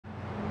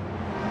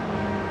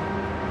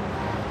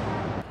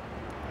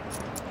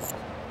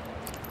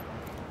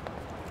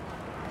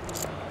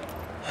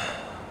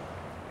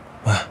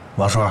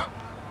王叔，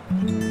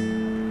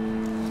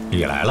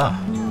你来了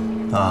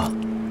啊？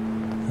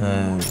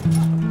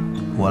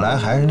我来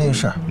还是那个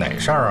事儿。哪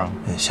事儿啊？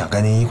想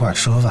跟您一块儿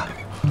吃个饭。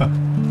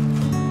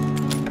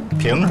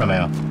凭什么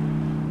呀？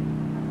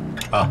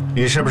啊，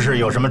你是不是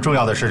有什么重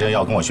要的事情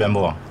要跟我宣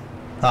布？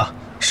啊，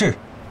是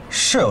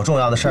有重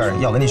要的事儿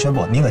要跟您宣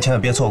布，您可千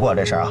万别错过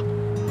这事儿啊。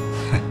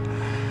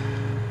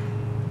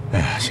哎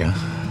呀，行。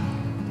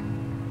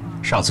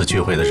上次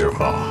聚会的时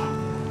候，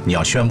你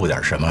要宣布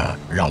点什么，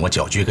让我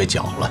搅局给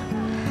搅了。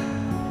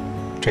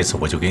这次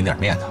我就给你点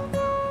面子，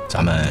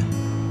咱们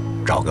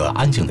找个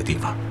安静的地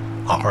方，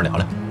好好聊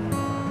聊。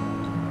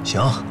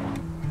行，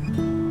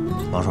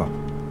王叔，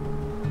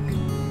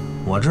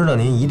我知道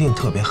您一定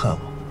特别恨我，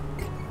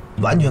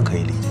完全可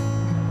以理解。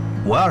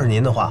我要是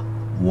您的话，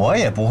我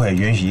也不会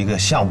允许一个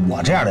像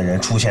我这样的人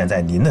出现在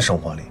您的生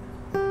活里。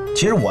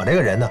其实我这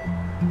个人呢，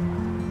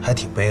还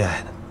挺悲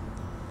哀的，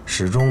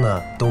始终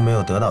呢都没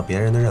有得到别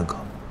人的认可。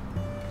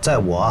在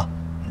我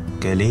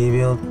给林一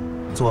冰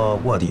做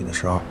卧底的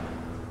时候，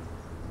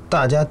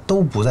大家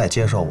都不再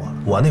接受我了，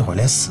我那会儿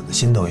连死的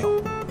心都有。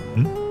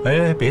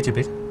哎，别急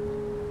别急，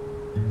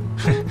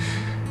哼，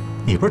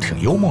你不是挺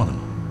幽默的吗？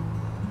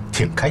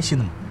挺开心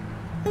的吗？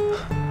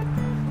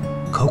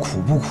可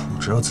苦不苦，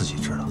只有自己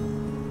知道。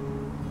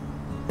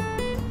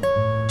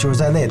就是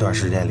在那段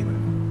时间里面，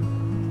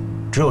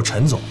只有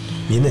陈总，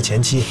您的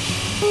前妻，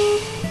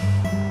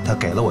他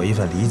给了我一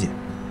份理解，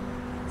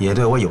也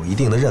对我有一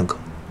定的认可。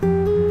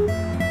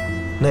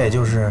那也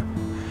就是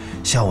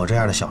像我这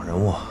样的小人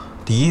物，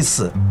第一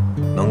次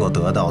能够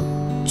得到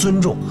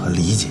尊重和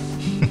理解。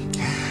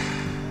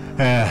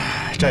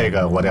这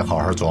个我得好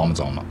好琢磨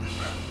琢磨。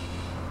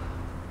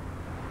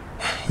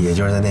也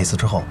就是在那次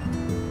之后，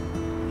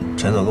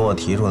陈总跟我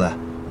提出来，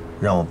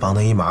让我帮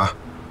他一忙。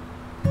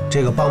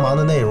这个帮忙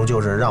的内容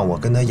就是让我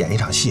跟他演一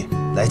场戏，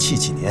来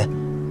气您。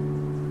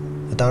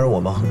当然，我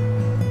们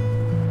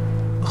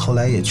后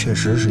来也确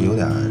实是有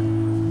点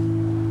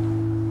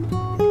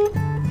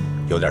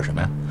什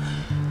么呀？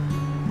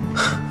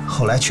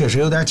后来确实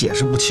有点解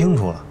释不清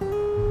楚了。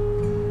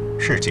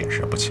是解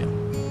释不清。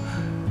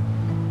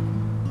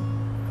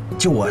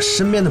就我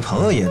身边的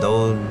朋友也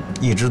都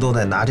一直都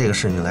在拿这个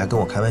事情来跟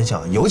我开玩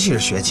笑，尤其是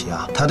学琪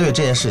啊，他对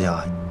这件事情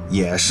啊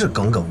也是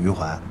耿耿于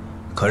怀。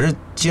可是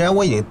既然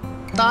我已经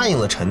答应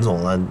了陈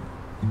总了，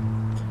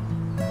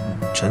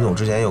陈总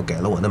之前又给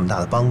了我那么大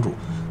的帮助，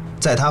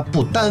在他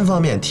不单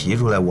方面提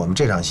出来我们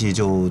这场戏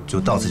就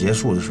到此结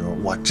束的时候，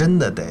我真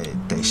的得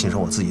信守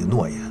我自己的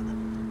诺言。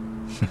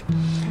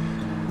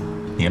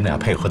你们俩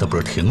配合的不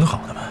是挺好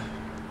的吗？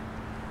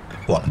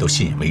我们都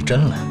信以为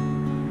真了。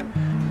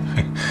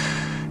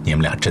你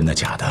们俩真的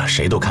假的，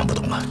谁都看不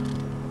懂了。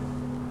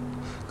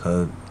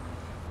可，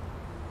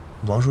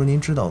王叔，您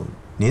知道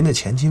您的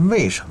前妻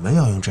为什么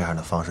要用这样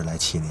的方式来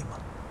气你吗？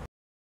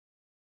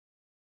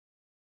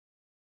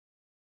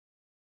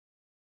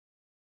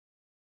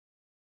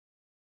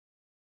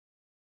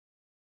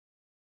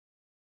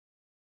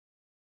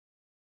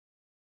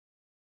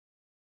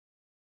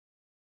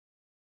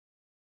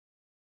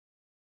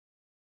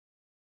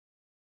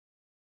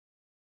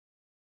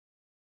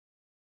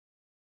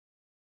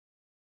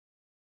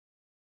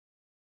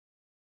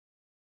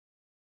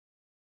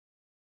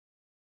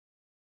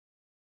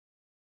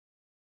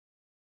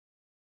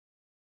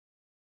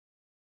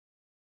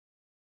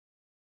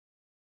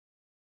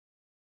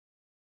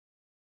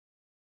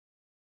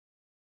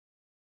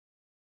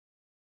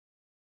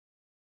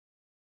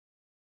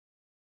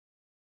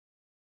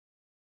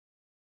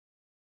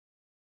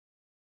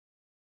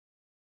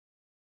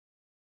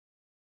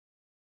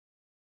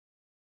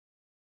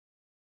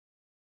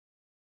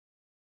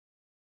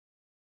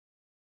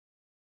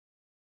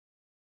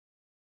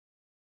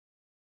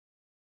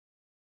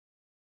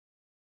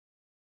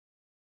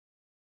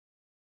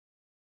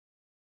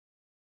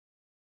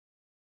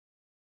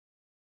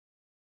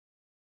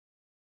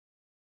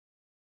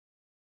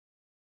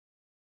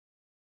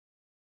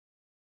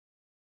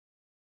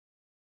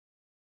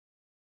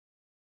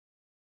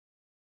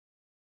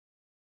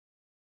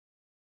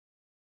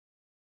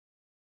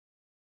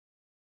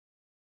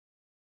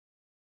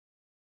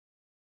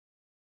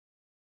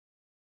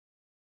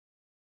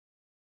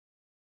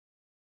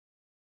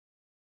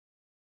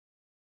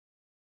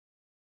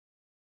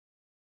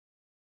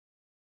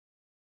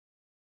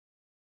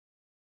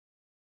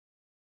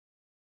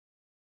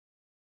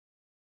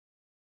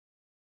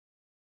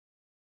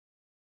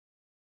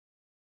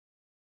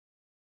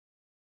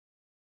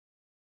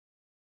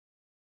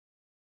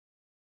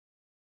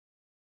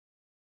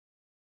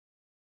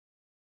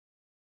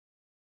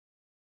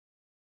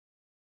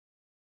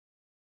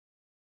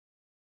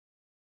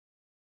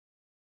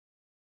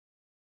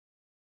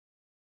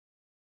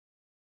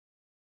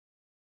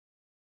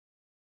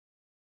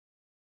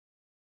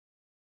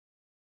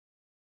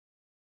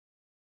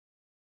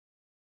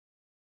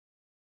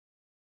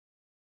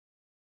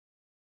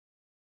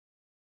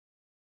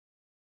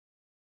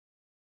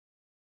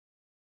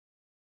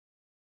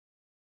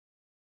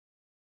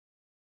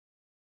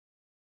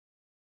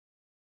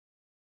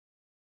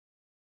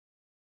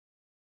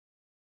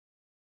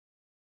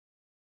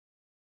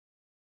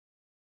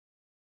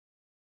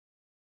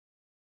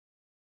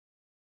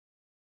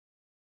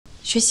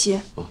学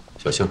习。哦，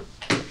小星，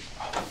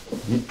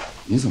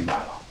你怎么来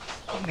了？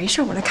没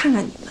事，我来看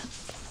看你们。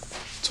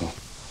走。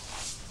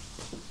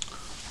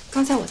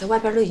刚才我在外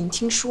边都已经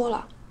听说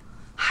了，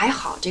还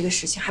好这个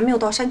事情还没有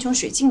到山穷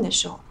水尽的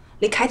时候，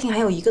离开庭还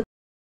有1个。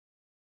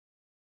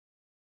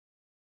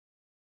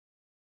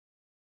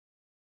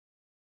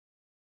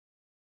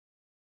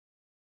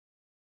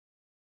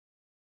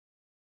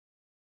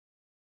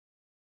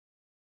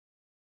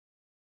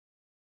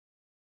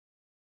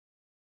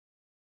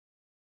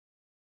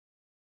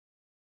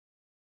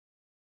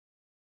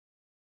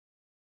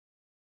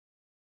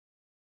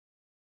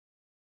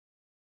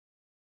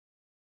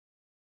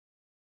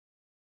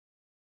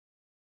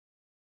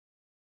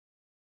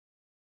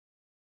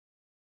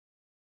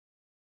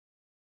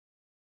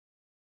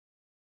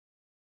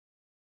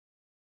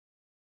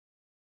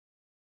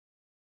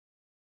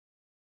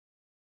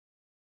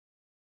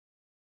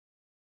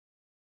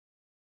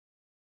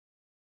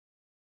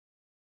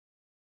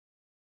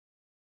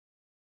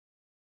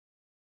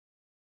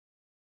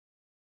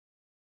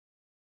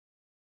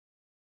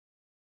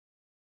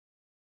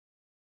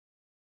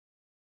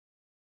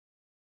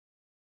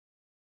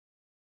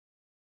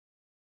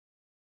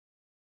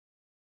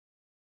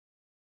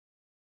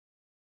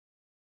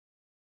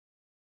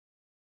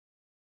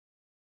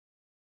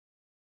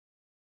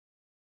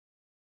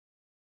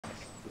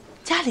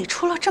家里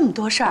出了这么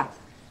多事儿，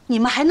你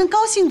们还能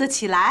高兴得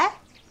起来？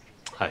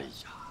哎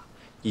呀，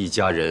一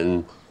家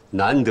人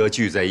难得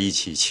聚在一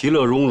起，其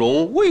乐融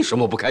融，为什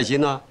么不开心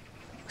呢？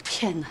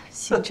天哪，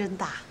心真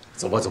大！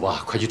走吧，走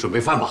吧，快去准备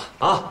饭吧！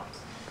啊，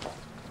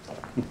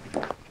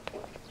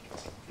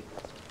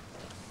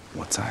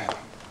我在啊。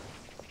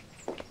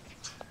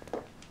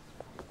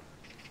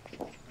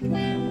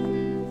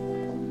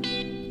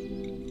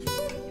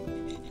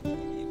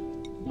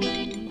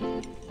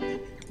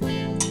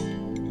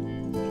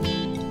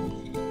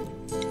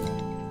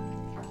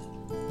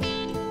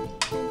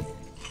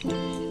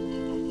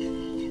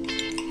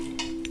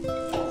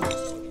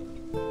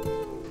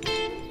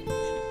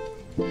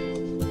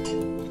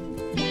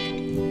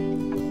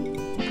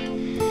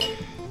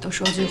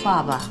说句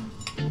话吧，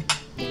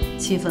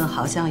气氛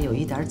好像有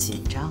一点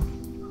紧张，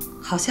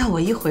好像我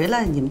一回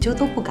来你们就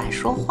都不敢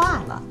说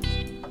话了。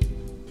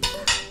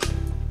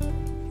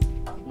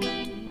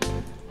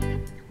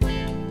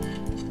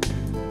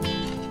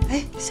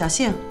哎，小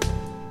杏，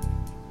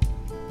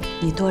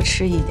你多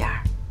吃一点，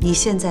你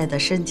现在的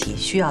身体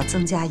需要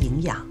增加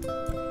营养。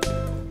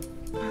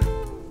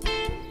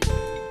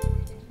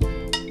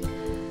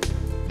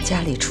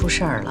家里出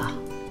事儿了，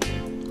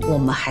我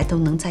们还都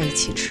能在一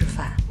起吃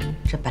饭。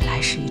这本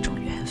来是一种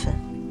缘分，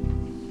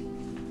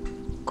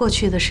过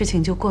去的事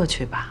情就过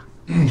去吧。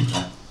来，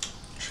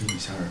吃米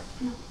虾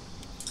仁，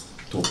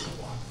多补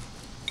啊！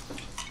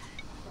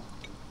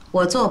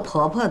我做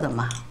婆婆的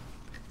嘛，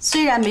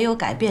虽然没有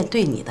改变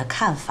对你的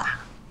看法，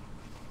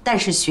但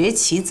是学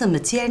齐这么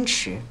坚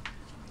持，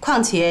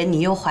况且你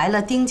又怀了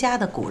丁家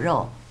的骨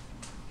肉，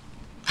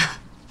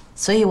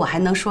所以我还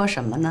能说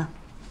什么呢？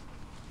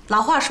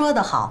老话说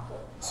得好，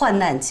患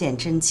难见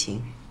真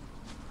情。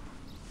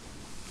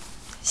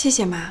谢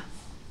谢妈，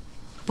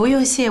不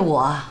用谢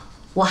我，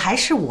我还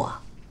是我。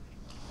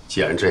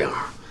既然这样，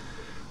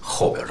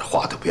后边的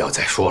话都不要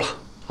再说了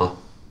啊。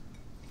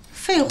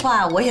废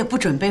话我也不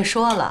准备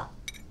说了，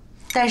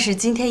但是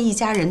今天一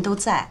家人都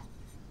在，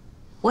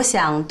我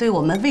想对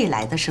我们未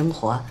来的生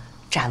活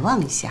展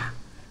望一下。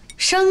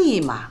生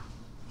意嘛，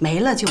没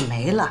了就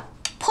没了，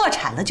破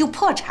产了就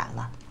破产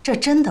了，这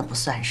真的不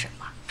算什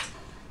么。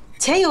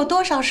钱有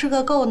多少是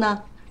个够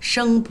呢？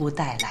生不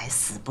带来，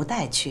死不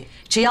带去。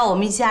只要我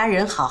们一家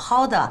人好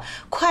好的、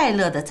快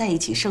乐的在一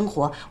起生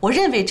活，我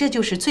认为这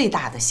就是最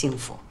大的幸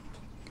福。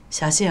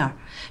小杏儿，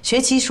学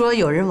琪说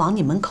有人往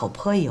你门口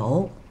泼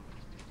油，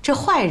这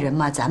坏人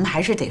嘛，咱们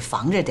还是得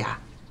防着点儿，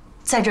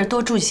在这儿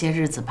多住些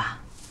日子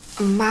吧。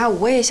妈，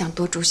我也想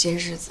多住些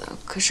日子，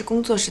可是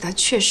工作室它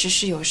确实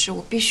是有事，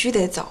我必须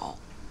得走。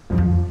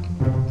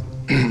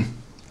真的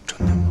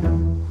吗？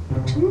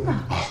真的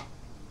啊。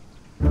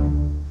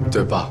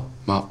对，爸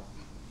妈。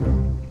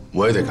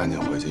我也得赶紧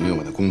回去，因为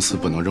我的公司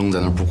不能扔在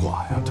那儿不管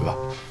呀，对吧？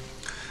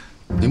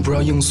您不是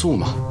要应诉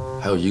吗？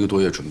还有1个多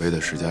月准备的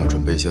时间，要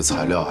准备一些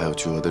材料，还有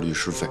巨额的律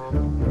师费。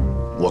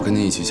我跟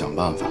您一起想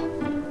办法。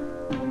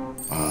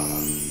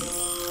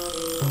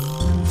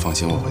放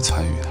心，我会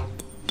参与的，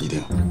一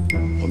定。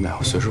我们俩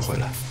要随时回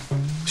来，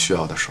需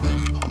要的时候，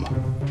好吗？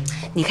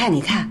你看，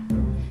你看，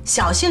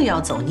小杏要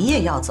走，你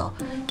也要走，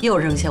又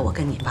扔下我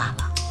跟你爸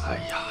了。哎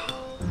呀，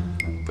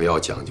不要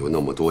讲究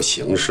那么多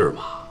形式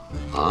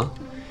嘛，啊！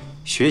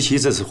学习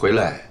这次回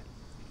来，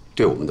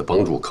对我们的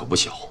帮助可不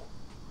小。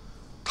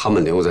他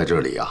们留在这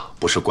里啊，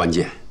不是关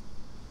键。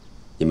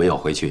你们要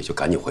回去就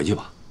赶紧回去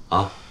吧，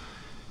啊！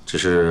只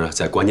是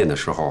在关键的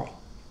时候，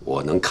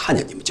我能看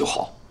见你们就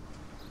好。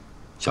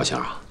小杏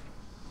啊，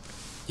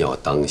要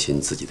当心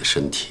自己的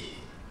身体，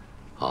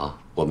啊！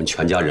我们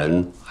全家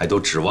人还都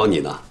指望你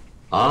呢，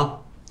啊！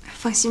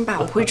放心吧，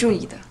我会注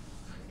意的。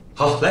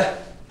好，来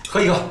喝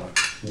一个，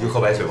你就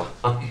喝白水吧，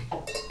啊！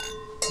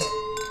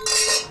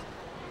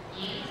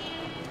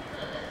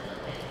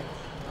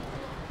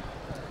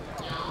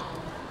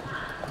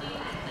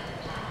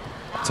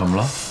怎么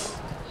了？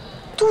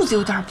肚子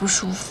有点不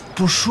舒服。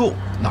不舒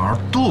哪儿？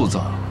肚子？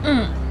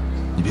嗯。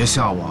你别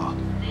吓我啊！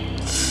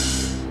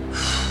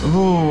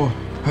不，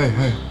嘿，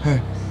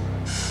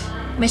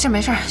没事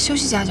没事，休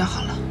息下就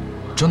好了。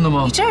真的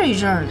吗？一阵儿一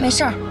阵儿的。没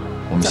事儿。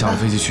我们下了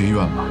飞机去医院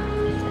吧。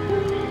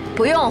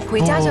不用，回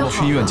家就好了。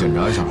去医院检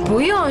查一下好吗？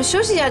不用，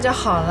休息一下就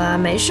好了，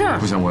没事儿。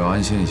不行，我要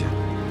安心一些。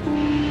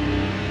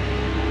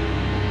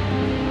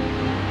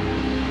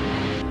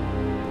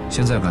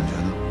现在感觉呢？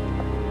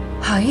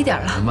好一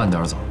点了。慢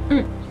点走。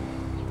嗯。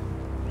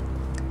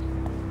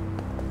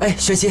哎，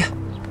学习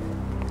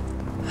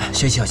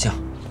小星，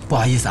不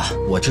好意思啊，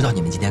我知道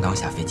你们今天刚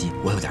下飞机，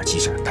我有点急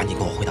事，赶紧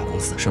跟我回到公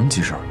司。什么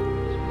急事儿？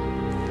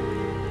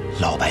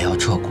老白要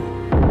撤股。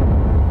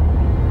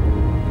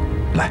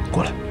来，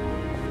过来。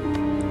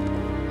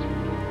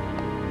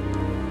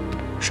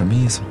什么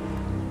意思？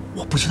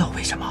我不知道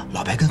为什么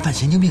老白跟犯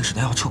神经病似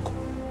的要撤股。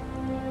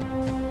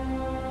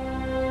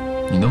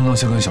你能不能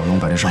先跟小勇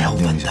把这事儿稳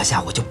定一下？我要稳得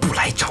下，我就不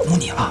来找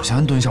你了。我先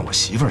安顿一下我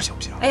媳妇儿，行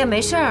不行？哎呀，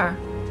没事儿，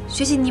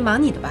学习你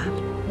忙你的吧，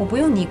我不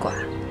用你管。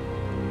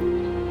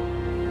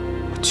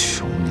我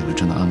求你了，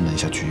真的安稳一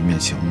下局面，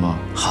行吗？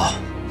好，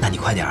那你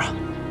快点啊，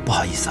不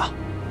好意思啊。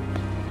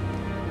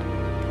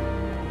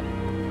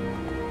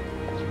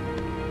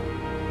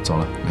走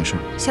了，没事。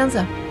箱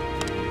子，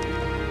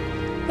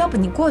要不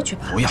你过去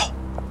吧？不要。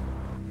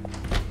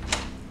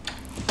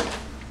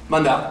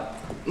慢点，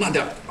慢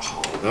点。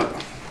好的。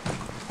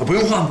不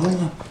用换，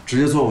直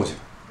接坐过去。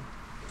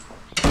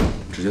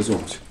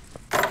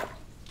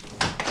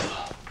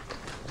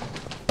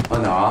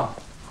慢点啊！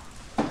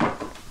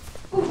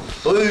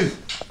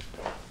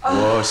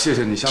我谢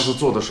谢你，下次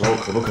做的时候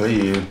可不可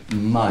以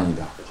慢一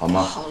点，好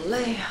吗？好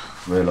累呀！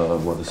为了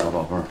我的小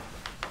宝贝儿，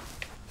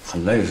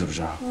很累是不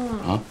是？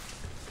啊，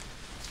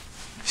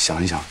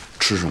想一想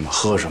吃什么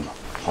喝什么，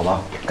好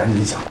吧？赶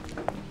紧想。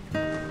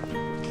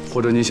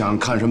或者你想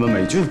看什么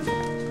美剧，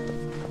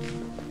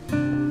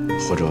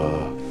或者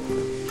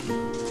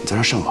你在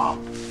那上网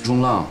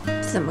冲浪。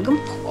怎么跟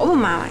婆婆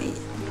妈妈一样？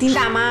丁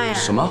大妈呀？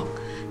什么？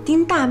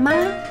丁大妈？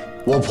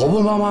我婆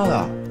婆妈妈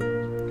的。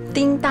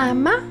丁大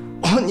妈？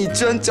哦，你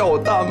居然叫我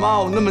大妈，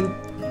我那么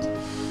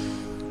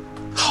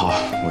好，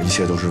我一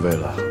切都是为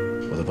了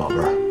我的宝贝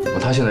儿。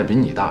他现在比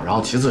你大，然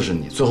后其次是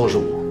你，最后是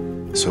我，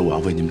所以我要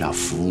为你们俩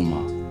服务吗？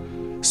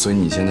所以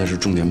你现在是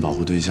重点保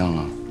护对象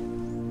了。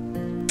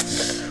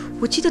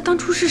我记得当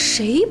初是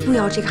谁不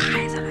要这个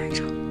孩子来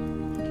着？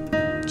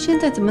现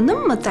在怎么那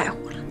么在乎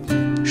了？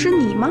是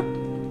你吗？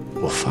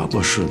我发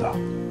过誓的，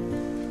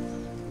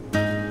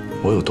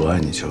我有多爱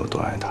你就有多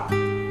爱他。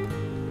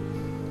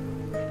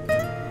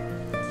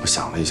我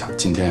想了一下，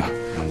今天啊，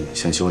让你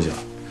先休息了，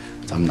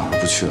咱们哪儿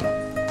不去了，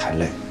太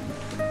累。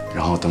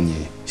然后等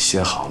你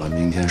歇好了，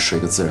明天睡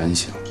个自然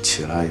醒，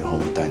起来以后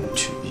我带你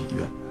去医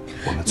院，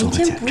我们做个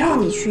检查。明天不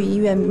用你去医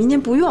院，明天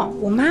不用，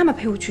我妈妈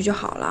陪我去就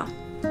好了。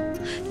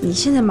你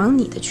现在忙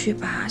你的去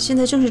吧，现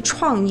在正是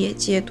创业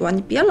阶段，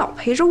你别老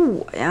陪着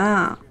我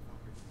呀。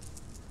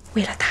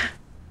为了他，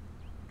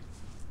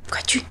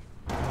快去。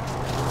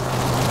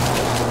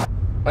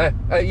哎，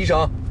医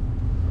生，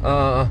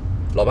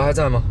老白还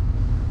在吗？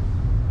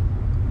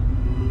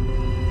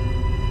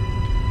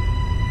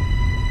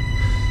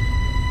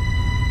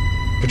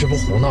这不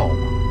胡闹吗？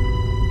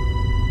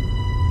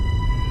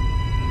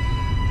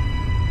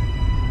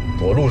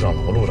我录上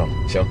了，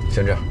行，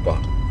先这样挂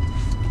了。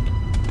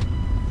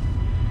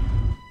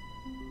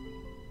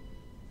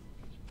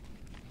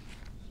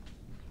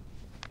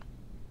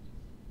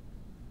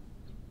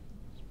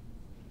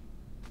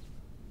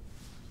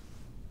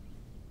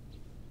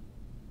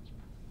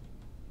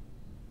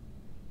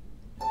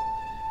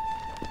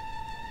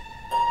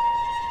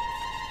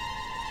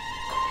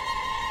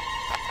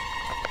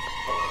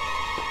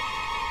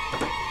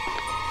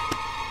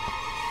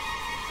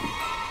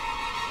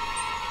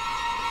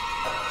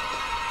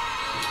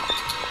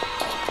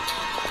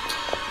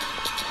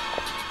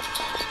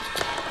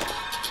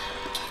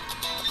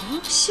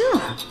杏儿，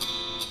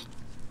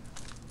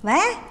喂，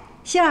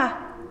杏儿，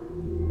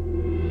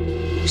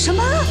什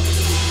么？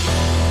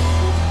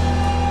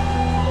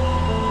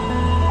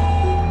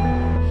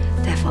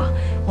大夫，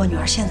我女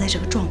儿现在这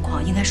个状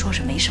况，应该说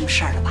是没什么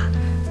事儿了吧？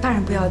当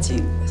然不要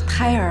紧，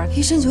胎儿，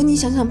医生求你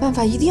想想办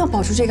法，一定要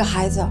保住这个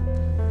孩子。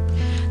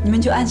你们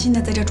就安心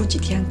的在这住几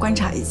天，观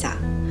察一下，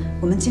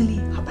我们尽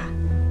力，好吧？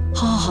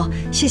好，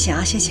谢谢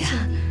啊，谢谢啊。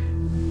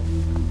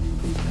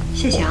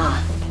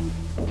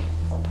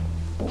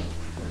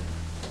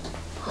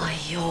哎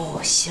呦，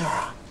杏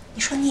儿，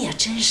你说你也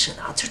真是的，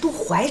这都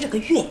怀着个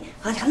孕，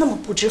还那么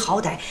不知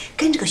好歹，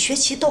跟这个学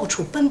期到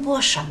处奔波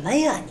什么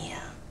呀你？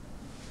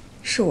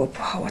是我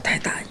不好，我太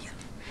大意了。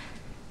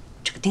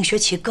这个丁学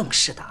奇更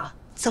是的啊，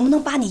怎么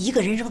能把你一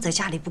个人扔在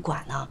家里不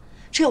管呢？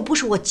这要不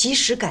是我及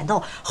时赶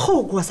到，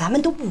后果咱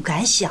们都不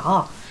敢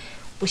想。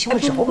不行，我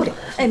饶不了。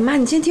哎妈，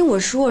你先听我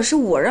说，是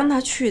我让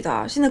他去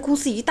的，现在公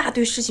司一大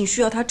堆事情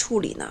需要他处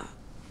理呢。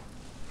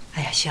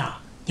哎呀，杏儿，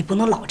你不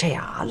能老这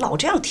样啊，老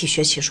这样替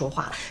学奇说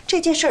话。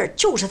这件事儿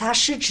就是他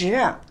失职。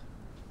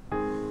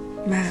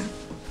妈，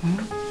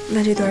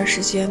那这段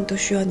时间都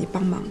需要你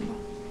帮忙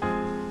了。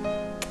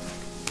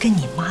跟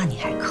你妈你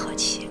还客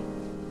气，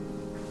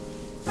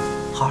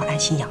好好安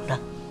心养着，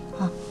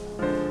啊。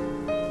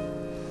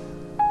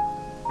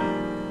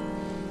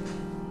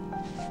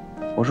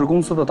我是公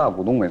司的大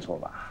股东，没错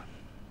吧？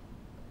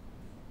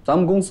咱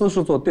们公司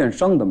是做电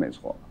商的，没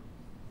错吧？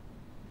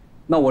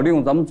那我利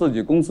用咱们自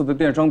己公司的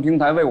电商平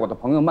台为我的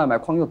朋友卖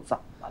矿，又怎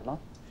么了？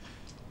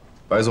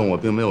白总，我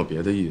并没有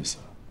别的意思。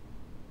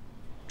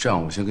这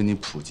样，我先给你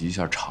普及一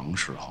下常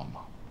识，好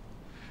吗？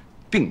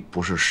并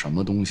不是什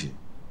么东西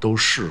都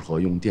适合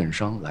用电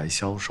商来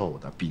销售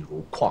的。比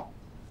如矿，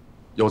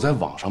有在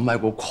网上卖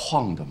过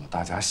矿的吗？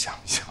大家想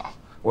一想。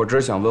我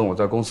只想问，我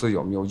在公司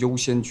有没有优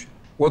先权？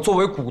我作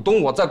为股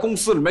东，我在公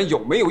司里面有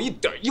没有一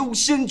点优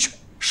先权？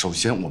首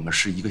先，我们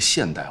是一个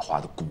现代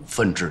化的股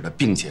份制的，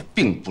并且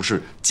并不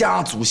是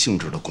家族性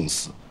质的公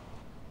司。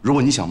如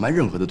果你想卖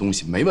任何的东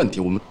西，没问题，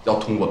我们要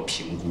通过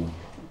评估。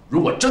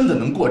如果真的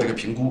能过这个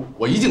评估，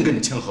我一定跟你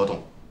签合同。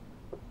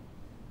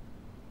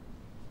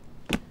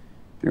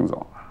丁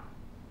总，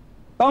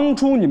当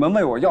初你们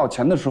为我要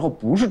钱的时候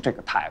不是这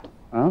个态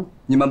度啊！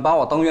你们把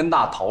我当冤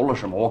大头了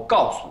是吗？我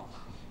告诉你，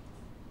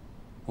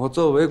我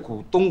作为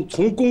股东，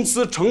从公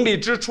司成立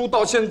之初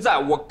到现在，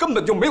我根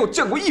本就没有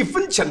见过1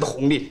分钱的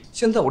红利。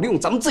现在我利用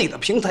咱们自己的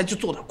平台去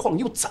做点矿，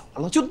又怎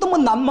么了？就那么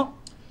难吗？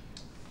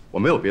我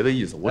没有别的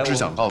意思，我只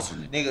想告诉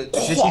你，那个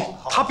学习，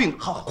他并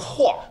矿，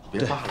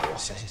别骂我。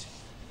行。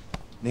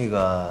那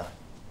个，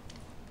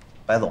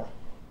白总，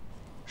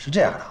是这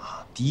样的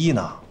啊。第一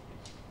呢，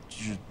就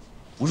是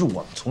不是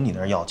我们从你那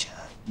儿要钱，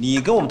你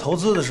跟我们投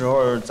资的时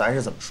候，咱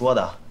是怎么说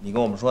的？你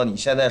跟我们说你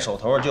现在手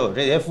头就有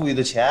这些富裕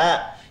的钱，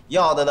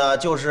要的呢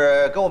就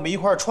是跟我们一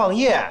块儿创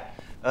业，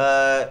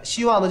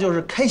希望的就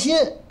是开心，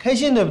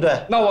对不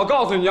对？那我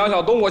告诉你，杨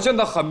晓东，我现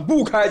在很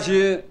不开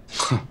心。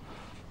哼，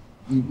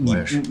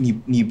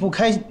你不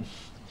开心？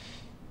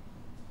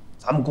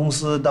咱们公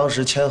司当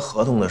时签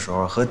合同的时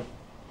候和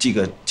这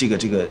个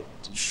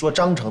说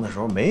章程的时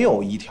候，没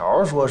有一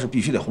条说是必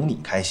须得哄你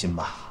开心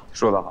吧？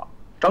说得好，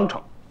章程。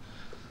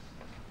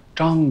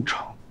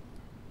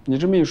你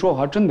这么一说，我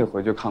还真得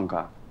回去看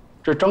看，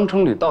这章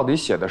程里到底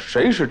写的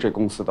谁是这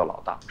公司的老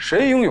大，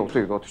谁拥有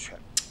最多的权利？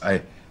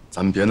哎，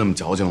咱们别那么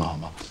矫情了好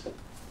吗？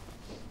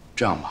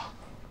这样吧，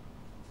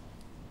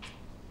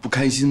不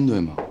开心对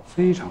吗？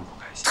非常不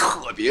开心，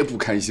特别不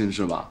开心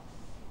是吧？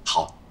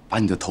好，把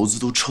你的投资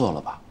都撤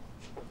了吧。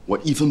我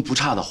1分不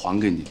差的还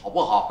给你，好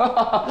不好？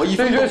我1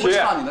分都不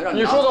差你的，让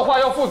你说的话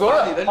要负责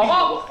任，你的利益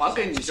我还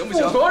给你，行不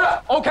行？负责任。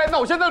OK， 那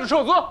我现在就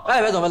撤资。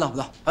哎，白总，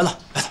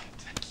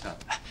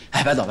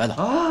哎，白总，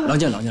冷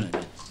静，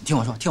你听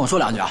我说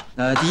两句啊。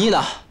第一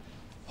呢，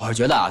我是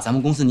觉得啊，咱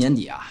们公司年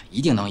底啊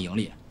一定能盈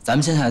利。咱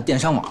们现在的电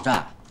商网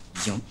站已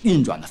经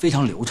运转的非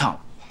常流畅了，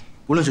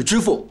无论是支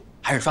付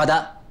还是刷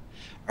单，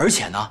而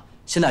且呢，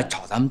现在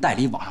找咱们代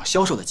理网上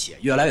销售的企业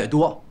越来越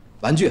多，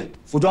玩具、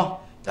服装。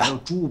还有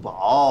珠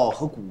宝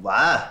和古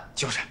玩，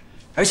就是，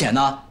而且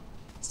呢，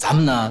咱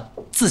们呢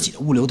自己的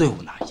物流队伍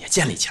呢也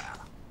建立起来了。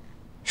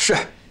是，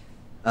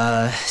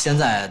现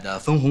在的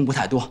分红不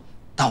太多，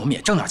但我们也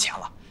挣点钱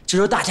了，这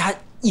是大家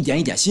一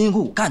点辛辛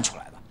苦苦干出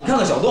来的。你看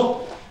看小东，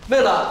为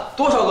了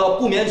多少个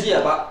不眠之夜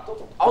吧，都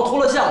熬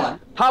脱了相了。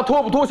他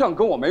脱不脱相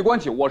跟我没关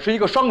系，我是一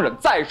个商人，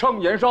在商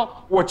言商。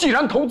我既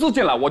然投资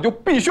进来，我就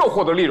必须要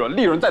获得利润，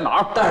利润在哪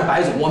儿？但是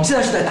白总，我们现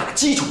在是在打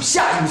基础，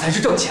下一步才是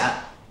挣钱。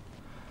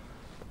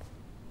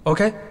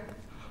OK，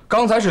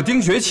 刚才是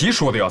丁学奇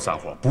说的要散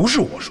伙，不是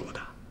我说的。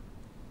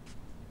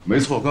没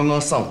错，刚刚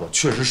散伙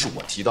确实是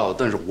我提到的，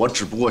但是我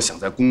只不过想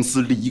在公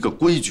司立一个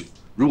规矩。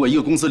如果一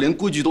个公司连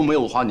规矩都没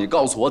有的话，你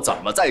告诉我怎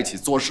么在一起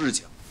做事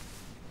情？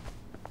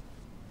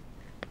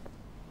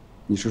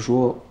你是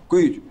说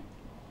规矩？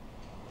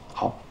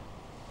好，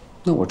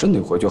那我真得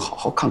回去好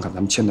好看看咱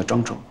们签的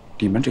章程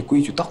里面这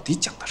规矩到底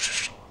讲的是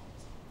什么。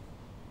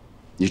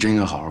你真应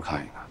该好好看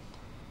一看，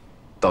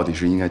到底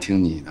是应该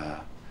听你的，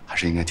还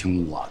是应该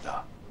听我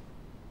的？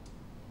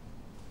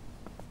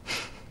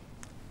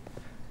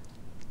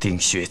丁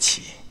学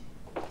奇，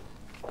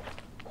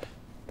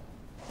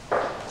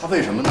他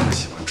为什么那么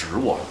喜欢指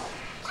我呢？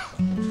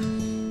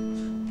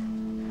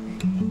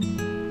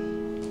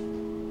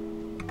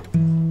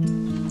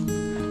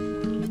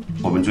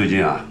我们最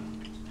近啊，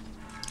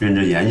认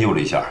真研究了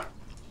一下，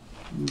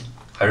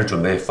还是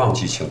准备放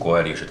弃请国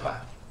外历史团，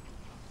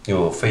因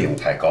为费用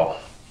太高，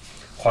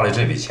花了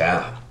这笔钱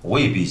啊，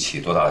未必起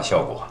多大的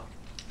效果，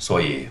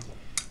所以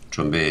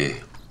准备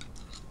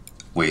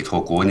委托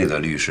国内的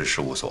律师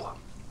事务所。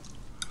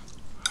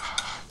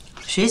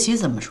学习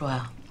怎么说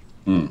呀？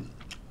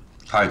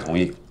他也同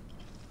意。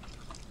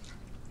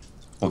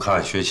我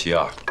看学奇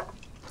啊，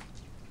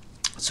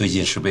最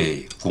近是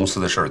被公司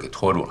的事儿给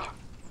拖住了。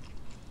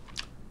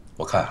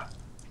我看，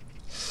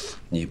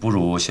你不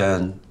如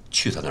先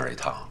去他那儿一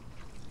趟，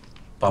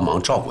帮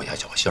忙照顾一下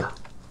小杏儿。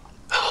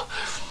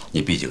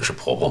你毕竟是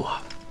婆婆嘛，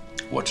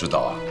我知道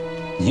啊，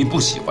你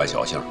不喜欢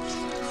小杏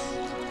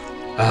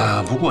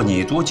儿。不过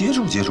你多接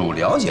触接触，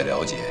了解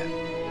了解，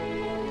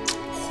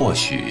或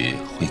许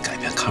会改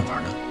变看法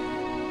呢。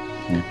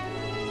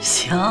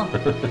行，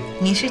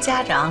你是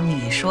家长，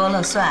你说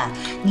了算，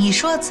你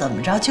说怎么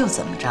着就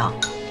怎么着。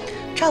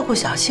照顾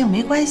小幸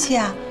没关系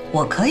啊，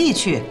我可以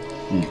去。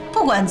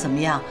不管怎么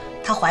样，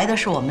她怀的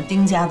是我们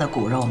丁家的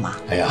骨肉嘛。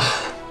哎呀，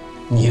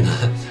你呢，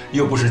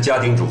又不是家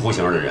庭主妇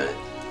型的人，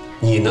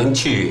你能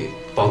去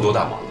帮多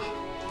大忙啊？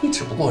你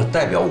只不过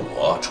代表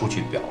我出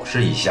去表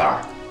示一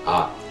下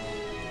啊。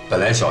本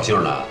来小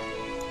幸呢，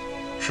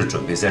是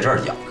准备在这儿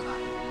养着的，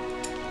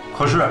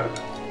可是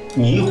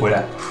你一回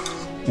来，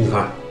你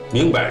看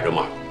明摆着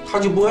嘛，他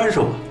就不安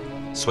生了，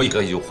所以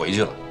他就回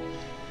去了。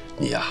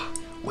你呀，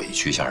委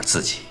屈一下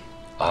自己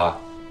啊。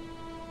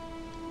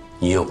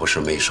你又不是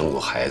没生过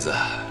孩子，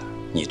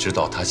你知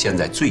道他现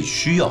在最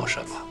需要什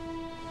么。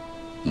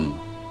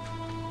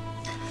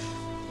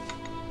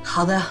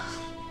好的，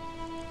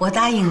我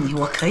答应你，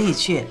我可以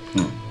去。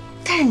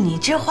但是你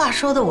这话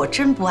说的我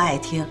真不爱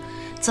听，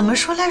怎么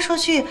说来说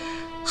去，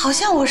好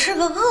像我是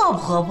个恶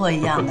婆婆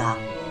一样的。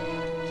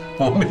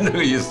我没那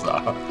个意思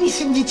啊。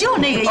你就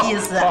那个意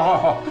思。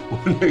好，我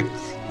那个，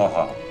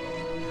好。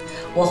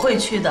我会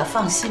去的，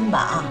放心吧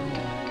啊。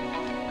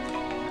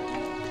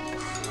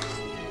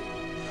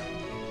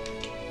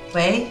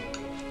喂，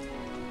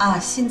啊，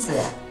欣子，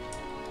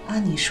啊，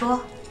你说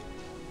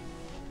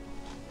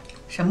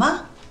什么？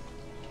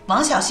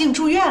王小幸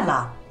住院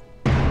了？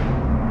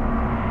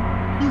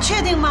你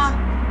确定吗？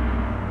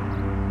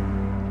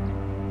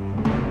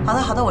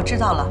好的，我知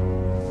道了。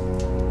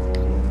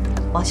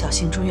王小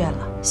幸住院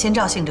了，先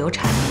兆性流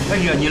产。哎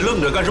呀，你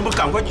愣着干什么？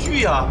赶快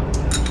去呀！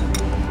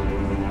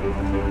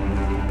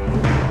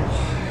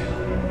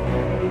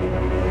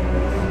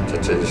这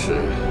真是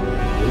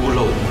屋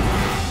漏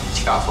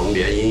恰逢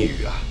连阴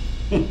雨啊！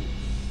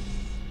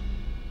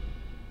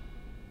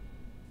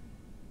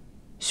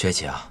学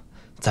姐啊，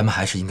咱们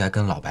还是应该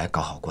跟老白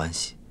搞好关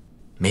系，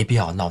没必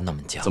要闹那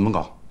么僵。怎么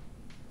搞？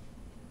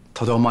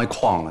他都要卖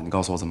矿了，你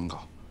告诉我怎么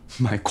搞？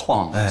卖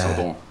矿啊，小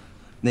东。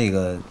那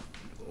个，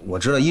我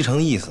知道一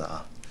成意思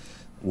啊。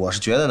我是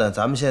觉得呢，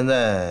咱们现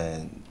在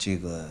这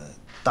个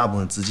大部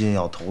分资金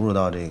要投入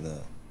到这个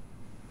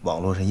网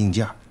络上硬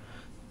件，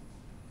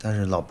但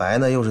是老白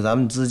呢又是咱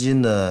们资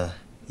金的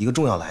一个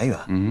重要来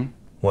源。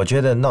我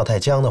觉得闹太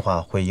僵的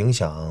话会影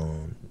响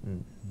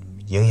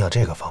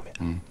这个方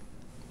面。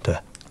对。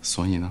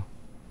所以呢？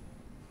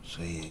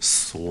所以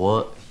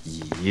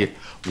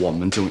我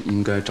们就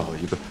应该找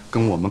一个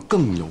跟我们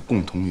更有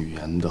共同语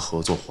言的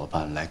合作伙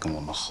伴来跟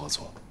我们合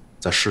作，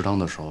在适当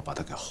的时候把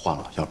它给换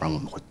了，要不然我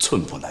们会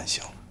寸步难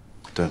行，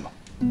对吗？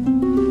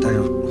但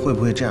是会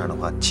不会这样的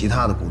话，其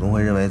他的股东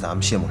会认为咱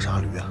们卸磨杀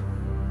驴啊？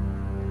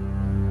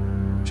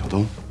小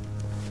东，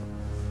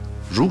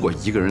如果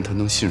一个人他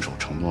能信守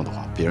承诺的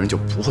话，别人就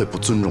不会不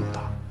尊重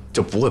他，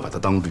就不会把他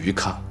当驴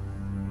看，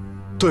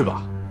对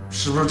吧？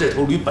是不是这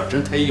头驴本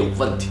身它也有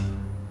问题？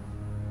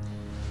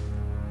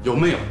有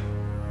没有？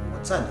我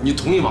赞同。你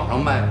同意网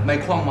上卖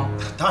矿吗？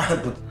当然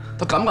不。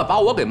他敢不敢把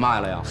我给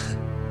卖了呀？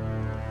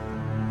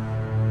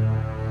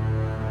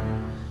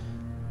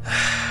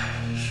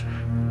是。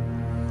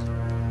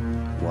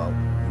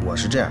我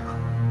是这样啊，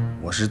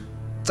我是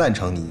赞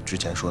成你之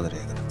前说的这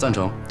个的。赞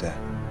成。对，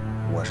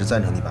我是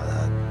赞成你把它。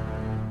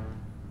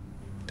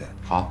对。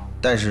好。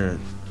但是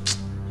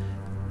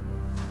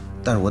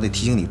我得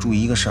提醒你注意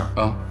一个事儿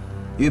啊。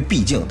因为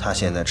毕竟他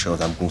现在持有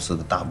咱们公司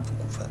的大部分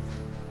股份，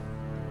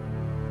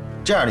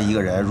这样的一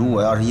个人，如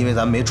果要是因为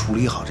咱们没处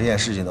理好这件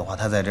事情的话，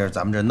他在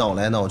咱们这闹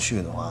来闹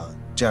去的话，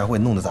这样会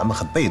弄得咱们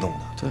很被动的。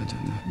对。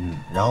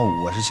然后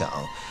我是想，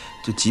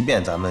就即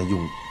便咱们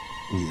用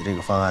你的这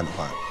个方案的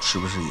话，是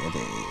不是也得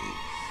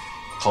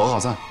好合好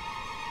散？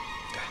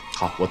对，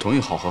好，我同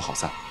意好合好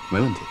散，没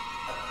问题。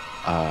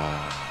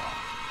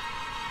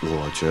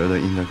我觉得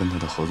应该跟他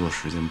的合作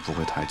时间不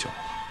会太久了，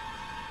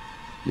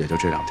也就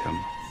这2天吧。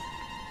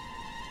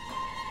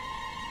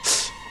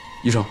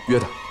医生约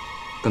他，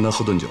跟他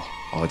喝顿酒，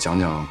好好讲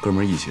讲哥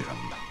们义气什么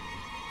的，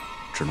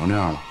只能这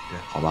样了，对，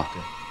好吧？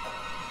对，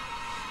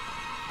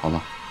好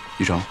吗？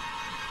医生，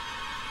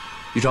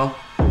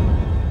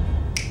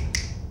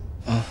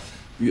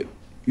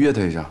约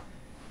他一下，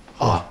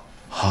好吧？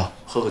好，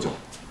喝酒，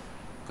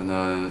跟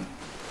他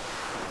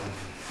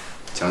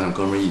讲讲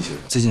哥们义气。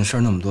最近事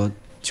儿那么多，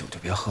酒就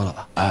别喝了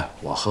吧。哎，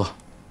我喝，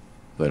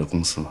为了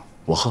公司嘛，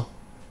我喝。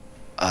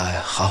哎，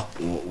好，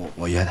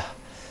我约他。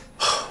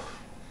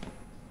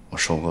我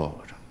受够了，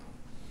真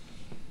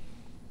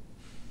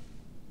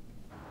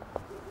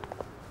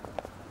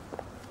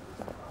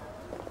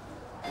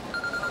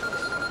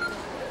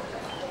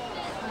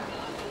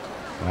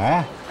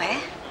的。喂，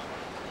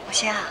我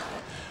先啊，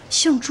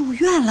幸住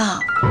院了。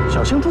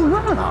小幸住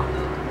院了？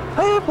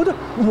哎，不对，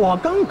我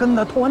刚跟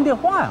他通完电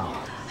话呀。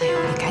哎呦，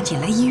你赶紧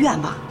来医院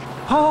吧。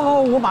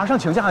好，我马上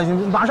请假，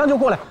马上就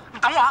过来。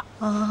等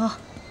我。啊，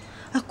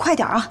快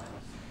点啊！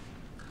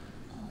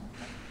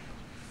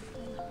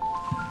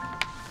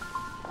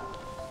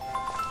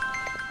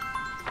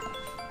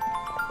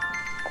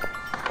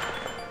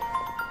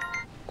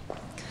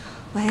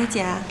喂，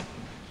姐，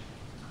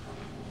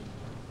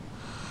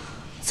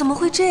怎么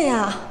会这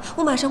样？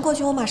我马上过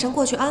去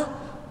啊！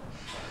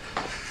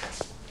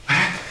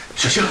哎，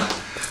小幸，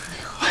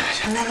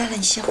来，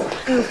你歇会儿。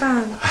哎呦，爸，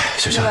哎，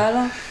小幸来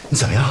了，你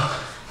怎么样？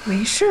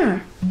没事儿。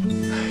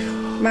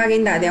妈给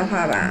你打电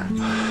话吧，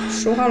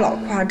说话老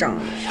夸张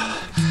了。哎呀，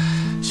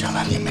行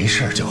了，你没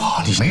事就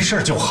好，你没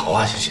事就好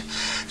啊，行行。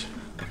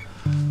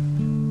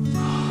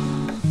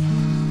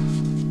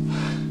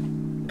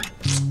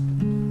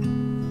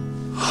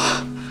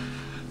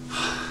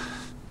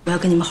我要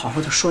跟你们好好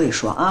的说一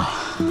说啊，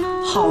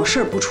好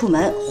事不出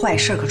门，坏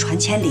事可传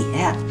千里。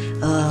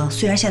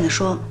虽然现在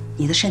说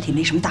你的身体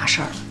没什么大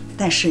事儿，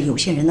但是有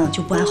些人呢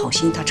就不安好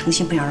心，他诚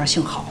心不想让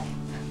姓好，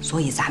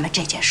所以咱们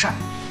这件事儿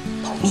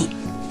保密，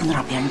不能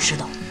让别人知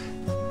道。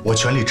我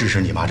全力支持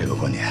你妈这个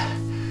观点。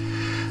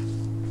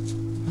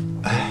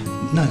哎，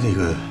那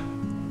个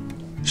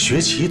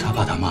学琪他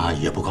爸他妈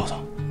也不告诉？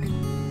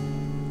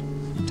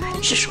哎，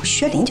至少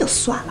薛林就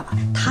算了吧，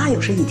他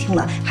要是一听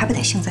了，还不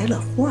得幸灾乐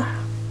祸啊？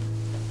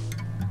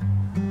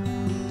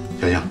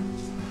行行，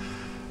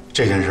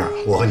这件事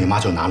我和你妈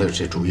就拿了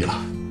这主意了。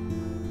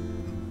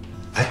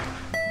哎，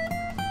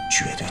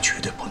绝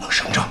对不能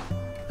声张。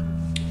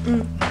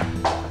嗯。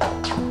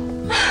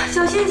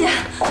小欣姐，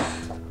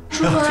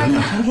叔叔阿姨，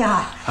婷婷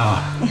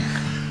啊，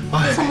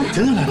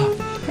婷婷来了，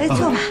来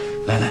坐吧。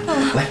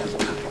来，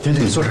婷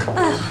婷你坐这儿。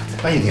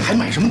哎呀，你还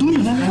买什么东西？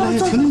来，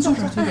婷婷坐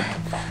这儿，坐这儿。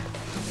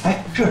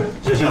哎，是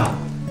小欣啊，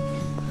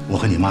我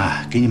和你妈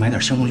呀，给你买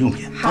点相关用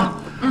品啊。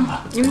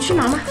你们去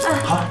忙吧。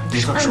好，你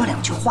说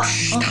两句话，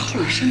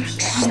注意身体。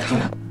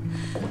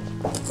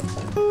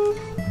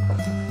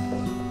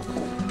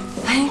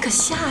哎，你可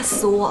吓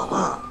死我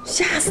了！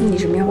吓死你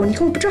什么呀？你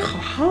看我不这好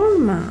好的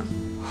吗？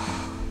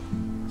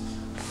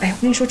哎，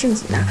我跟你说正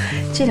经的，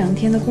这2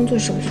天的工作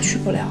室我就去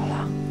不了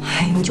了。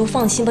哎，你就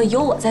放心吧，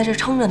有我在这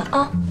撑着呢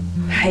啊。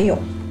还有，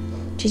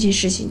这件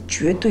事情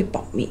绝对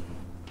保密。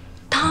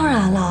当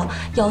然了，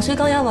咬碎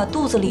钢牙把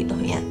肚子里的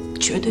面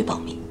绝对保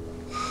密。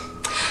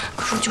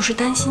可是我就是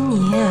担心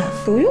你。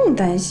不用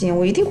担心，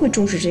我一定会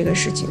重视这个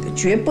事情的，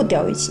绝不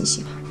掉以轻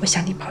心。我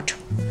向你保证。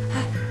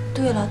哎，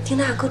对了，丁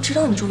大哥知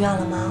道你住院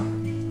了吗？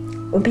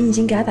我们已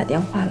经给他打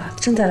电话了，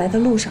正在来的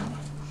路上了。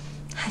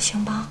还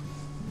行吧？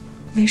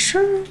没事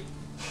儿。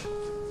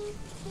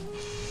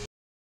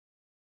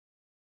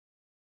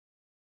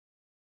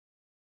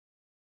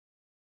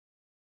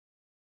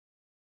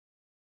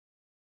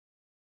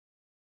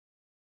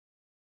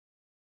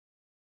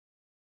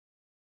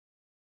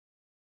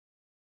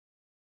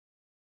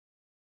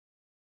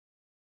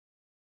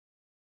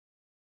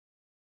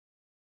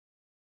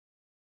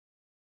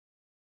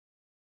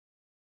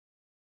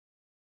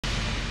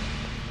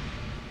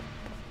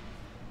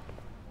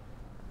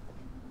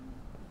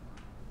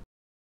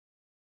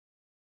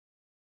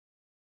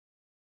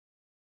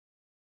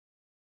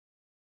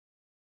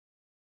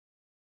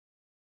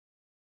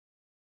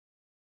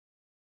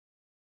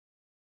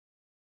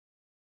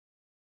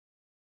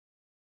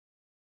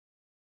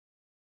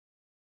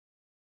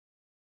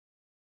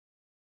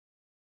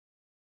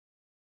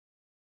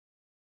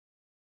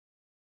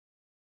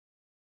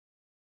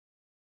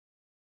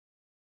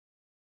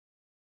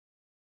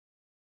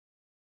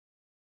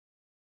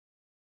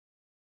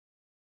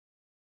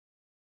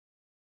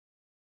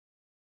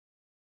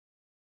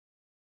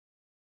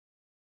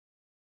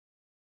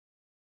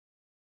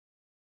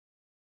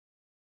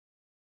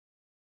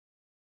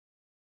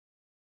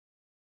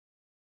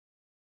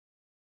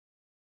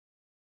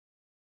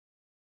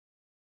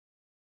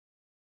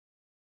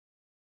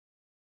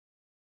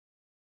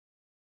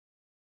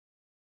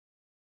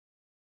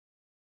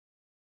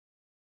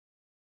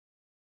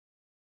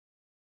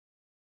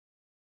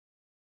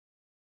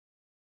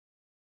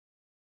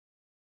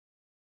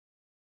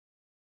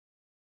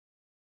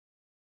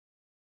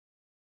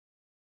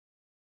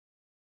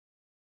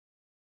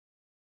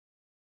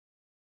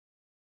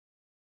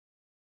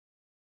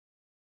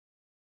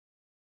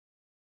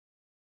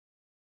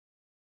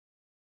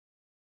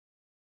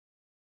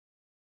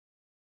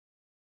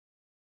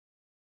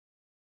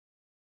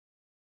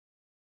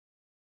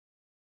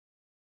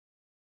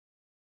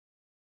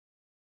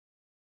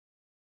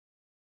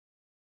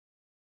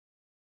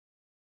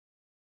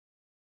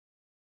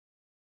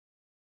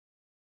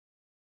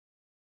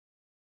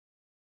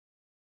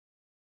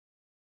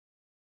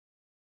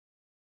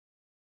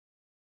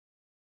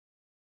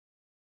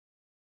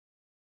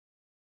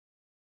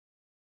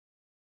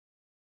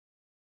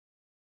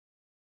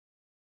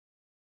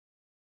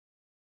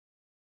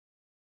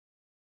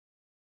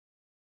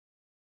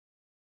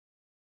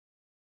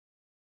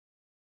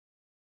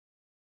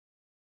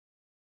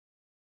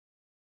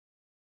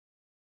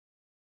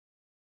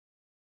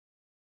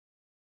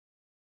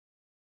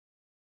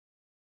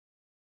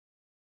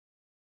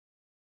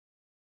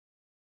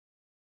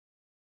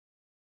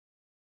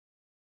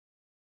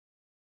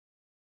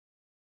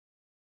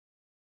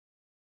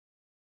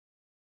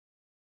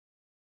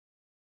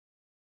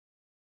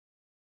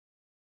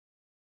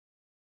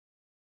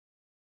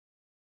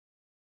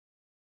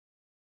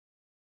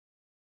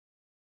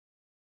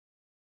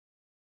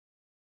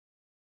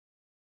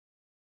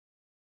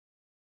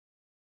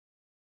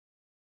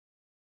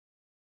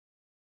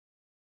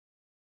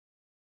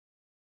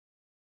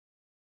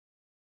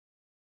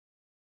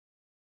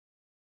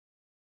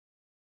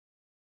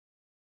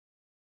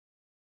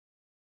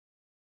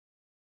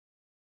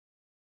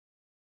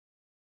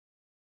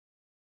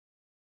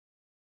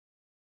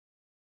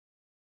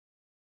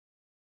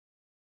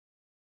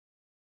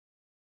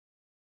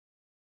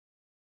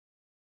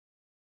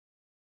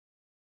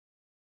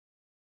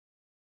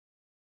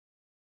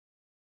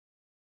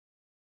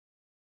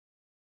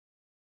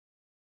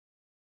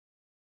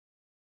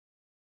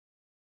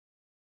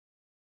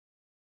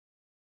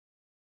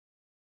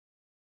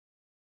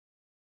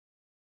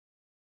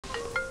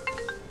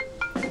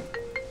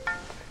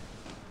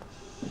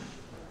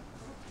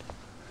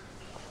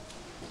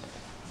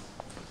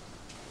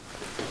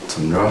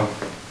么着？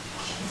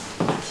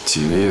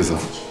几个意思？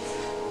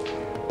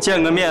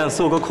见个面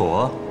诉个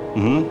苦，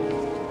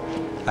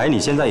哎，你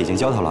现在已经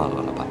焦头烂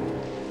额了吧？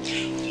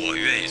我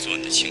愿意做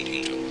你的倾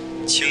听者，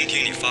倾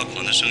听你发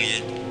狂的声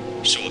音，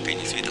是我给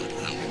你最大的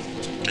安慰，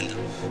真的。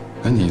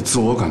哎，你自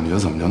我感觉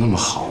怎么就那么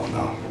好呢？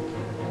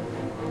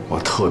我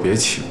特别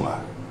奇怪。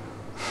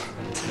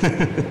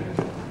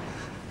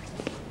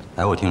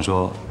哎，我听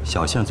说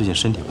小杏最近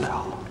身体不太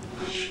好，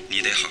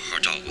你得好好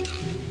照顾她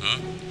啊！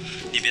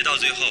你别到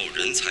最后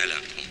人财两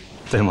空，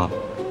对吗？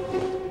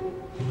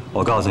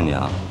我告诉你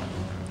啊，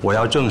我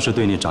要正式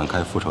对你展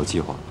开复仇计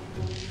划。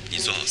你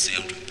做好思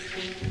想准备，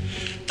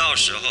到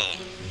时候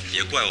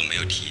别怪我没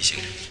有提醒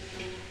你。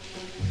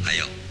还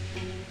有，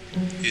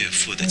孕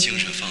妇的精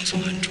神放松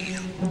很重要。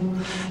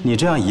你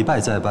这样一败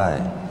再败，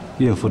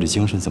孕妇的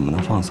精神怎么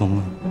能放松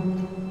呢？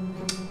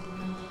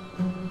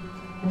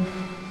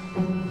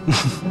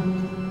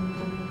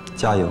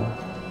加油！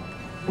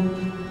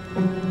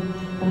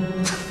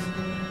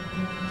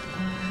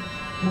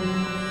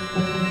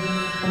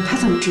他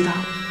怎么知道？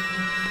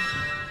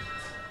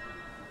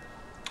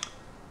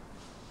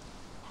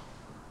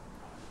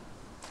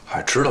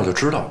哎，知道就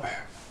知道呗，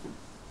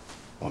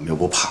我们又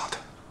不怕他，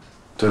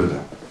对不对？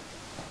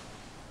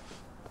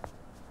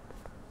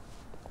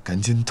赶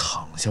紧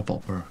躺下，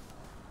宝贝儿，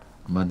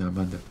慢点，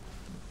慢点。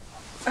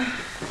哎，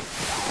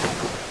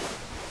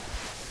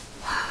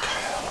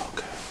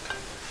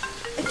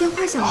电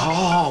话响了。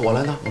好，我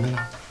来拿，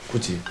不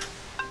急。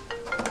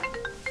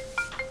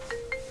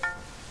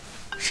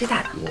谁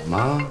打的？我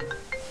妈。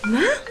妈？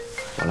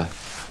我来。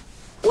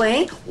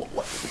喂，我，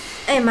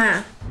哎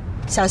妈，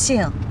小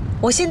杏，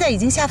我现在已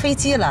经下飞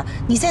机了，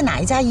你在哪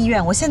一家医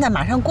院？我现在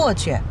马上过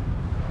去。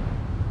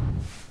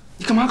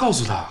你干嘛告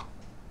诉他？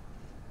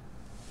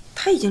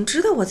他已经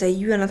知道我在医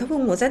院了，他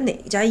问我在哪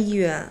一家医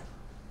院。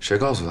谁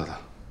告诉他的？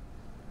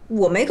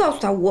我没告诉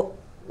他，我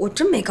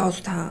真没告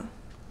诉他。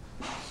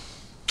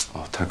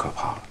哦，太可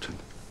怕了，真的。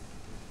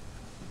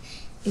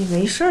也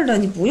没事的，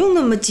你不用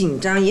那么紧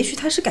张，也许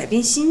他是改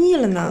变心意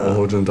了呢。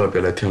哦，真的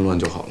别来添乱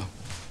就好了。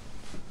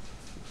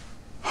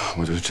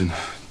我觉得真的，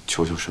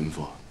求求神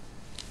佛，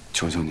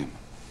求求你们。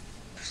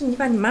不是你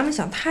把你妈妈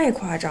想太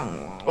夸张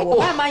了，我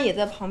爸妈也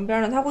在旁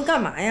边呢，他会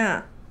干嘛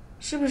呀？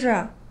是不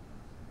是？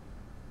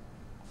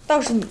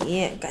倒是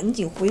你赶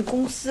紧回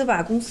公司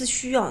吧，公司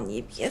需要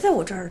你，别在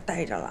我这儿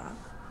待着了。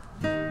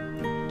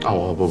啊，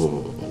我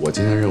不，我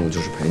今天任务就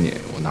是陪你，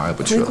我哪儿也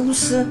不去了。回公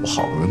司。我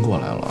好不容易过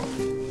来了。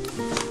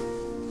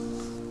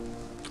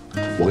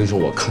我跟你说，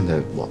我看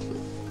在我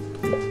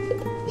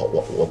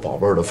宝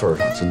贝儿的份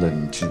上，真的，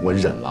我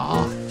忍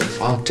了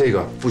啊！这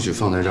个不许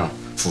放在这儿，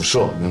辐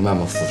射，明白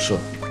吗？辐射，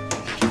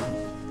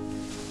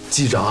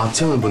记着啊，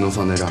千万不能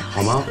放在这儿，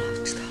好吗？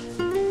知道了。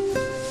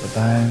拜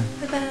拜。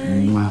拜拜。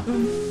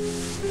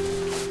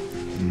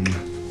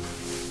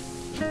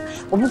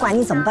我不管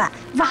你怎么办，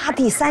挖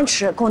地3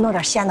尺，给我弄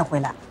点鲜的回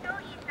来。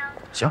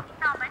行，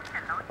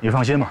你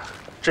放心吧，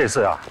这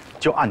次呀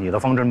就按你的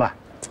方针办。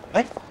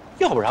哎，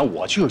要不然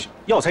我去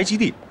药材基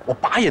地，我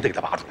拔也得给它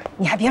拔出来。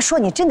你还别说，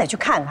你真得去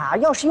看看啊！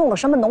要是用了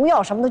什么农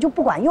药什么的，就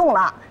不管用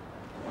了。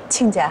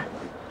亲家，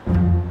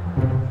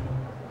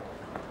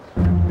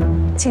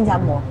亲家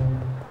母，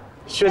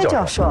薛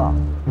教授。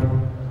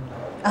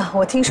啊，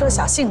我听说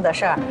小杏的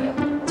事儿，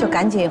就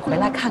赶紧回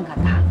来看看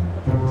她。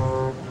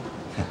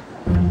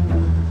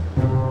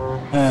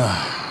哎呀，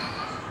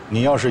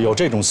你要是有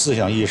这种思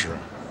想意识，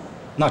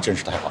那真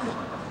是太好了。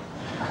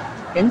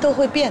人都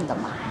会变的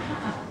嘛。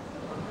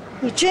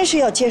你真是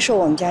要接受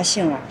我们家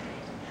杏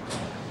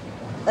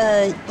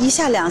儿？一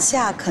下两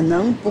下可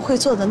能不会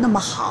做得那么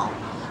好，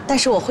但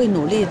是我会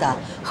努力的，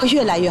会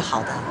越来越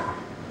好的。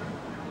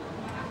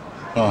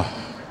啊，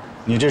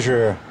你这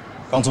是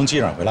刚从机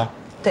场回来？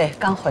对，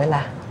刚回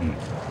来。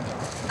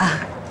啊，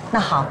那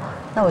好，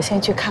那我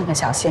先去看看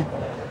小杏。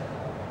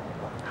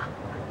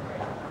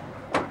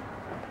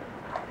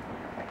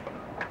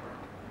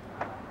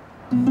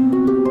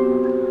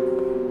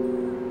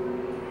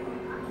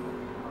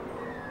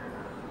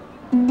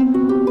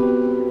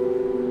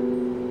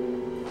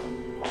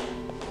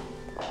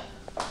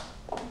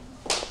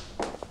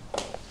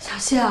小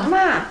杏，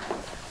妈，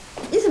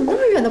你怎么那么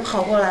远的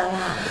跑过来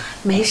了？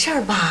没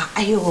事吧？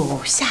哎呦，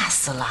吓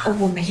死了！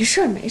我没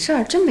事，没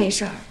事，真没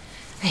事。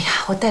哎呀，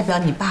我代表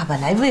你爸爸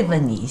来慰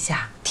问你一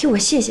下，替我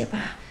谢谢爸，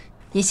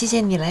也谢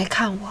谢你来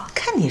看我。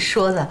看你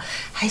说的，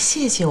还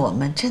谢谢我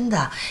们，真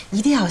的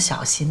一定要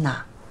小心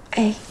呐。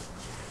哎，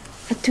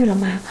对了，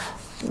妈，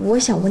我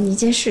想问你一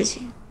件事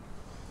情。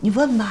你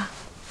问吧。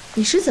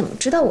你是怎么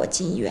知道我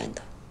进医院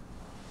的？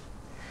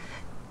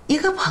一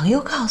个朋友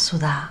告诉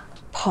的。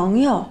朋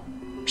友？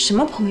什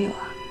么朋友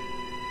啊？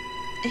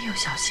哎呦，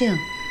小杏，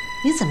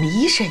你怎么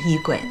疑神疑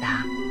鬼的？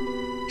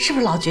是不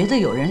是老觉得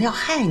有人要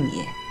害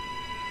你？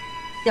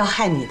要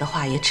害你的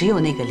话，也只有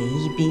那个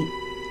林一斌。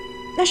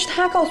那是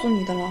他告诉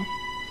你的了？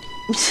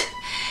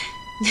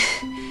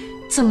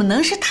怎么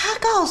能是他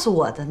告诉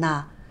我的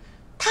呢？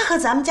他和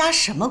咱们家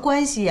什么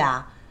关系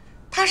呀？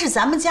他是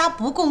咱们家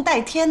不共戴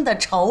天的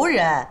仇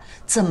人，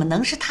怎么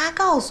能是他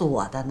告诉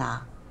我的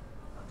呢？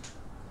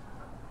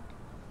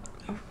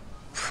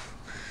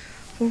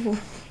不，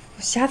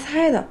瞎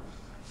猜的，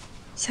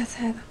瞎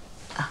猜的。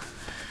啊，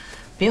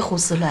别胡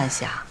思乱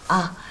想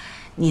啊！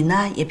你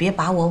呢也别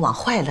把我往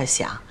坏了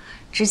想。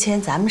之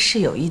前咱们是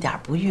有一点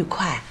不愉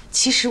快，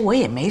其实我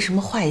也没什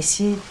么坏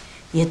心，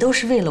也都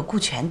是为了顾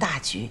全大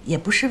局，也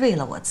不是为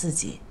了我自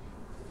己。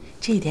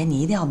这一点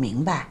你一定要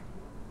明白。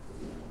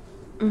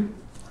嗯，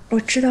我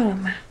知道了，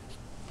妈。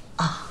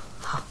啊，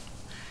好。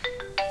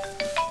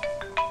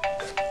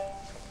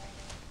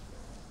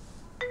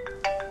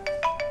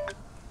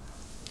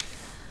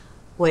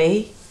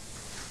喂。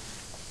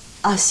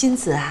啊，欣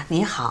子啊，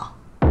你好。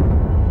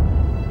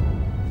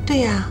对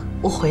呀，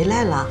我回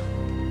来了。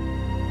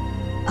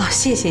啊，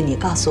谢谢你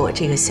告诉我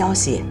这个消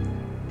息。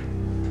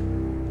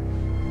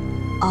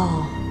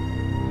哦，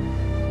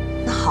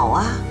那好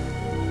啊。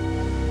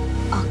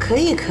啊，可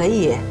以可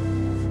以，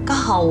刚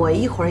好我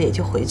一会儿也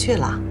就回去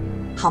了。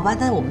好吧，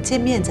那我们见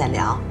面再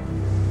聊。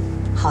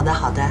好的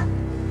好的，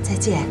再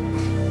见。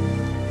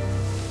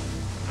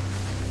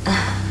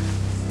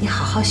你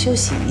好好休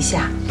息一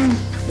下。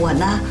我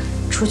呢，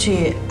出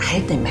去还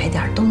得买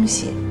点东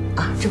西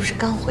啊，这不是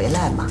刚回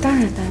来吗？当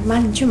然，妈，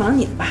你去忙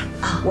你的吧。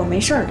啊，我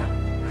没事的。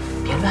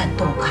别乱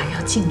动啊，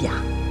要静养。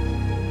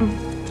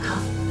好，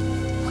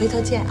回头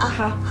见啊。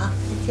好，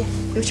再见。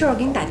有事我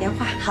给你打电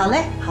话。好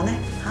嘞，好嘞，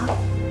好。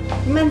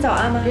你慢走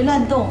啊，妈。别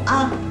乱动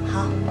啊。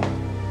好。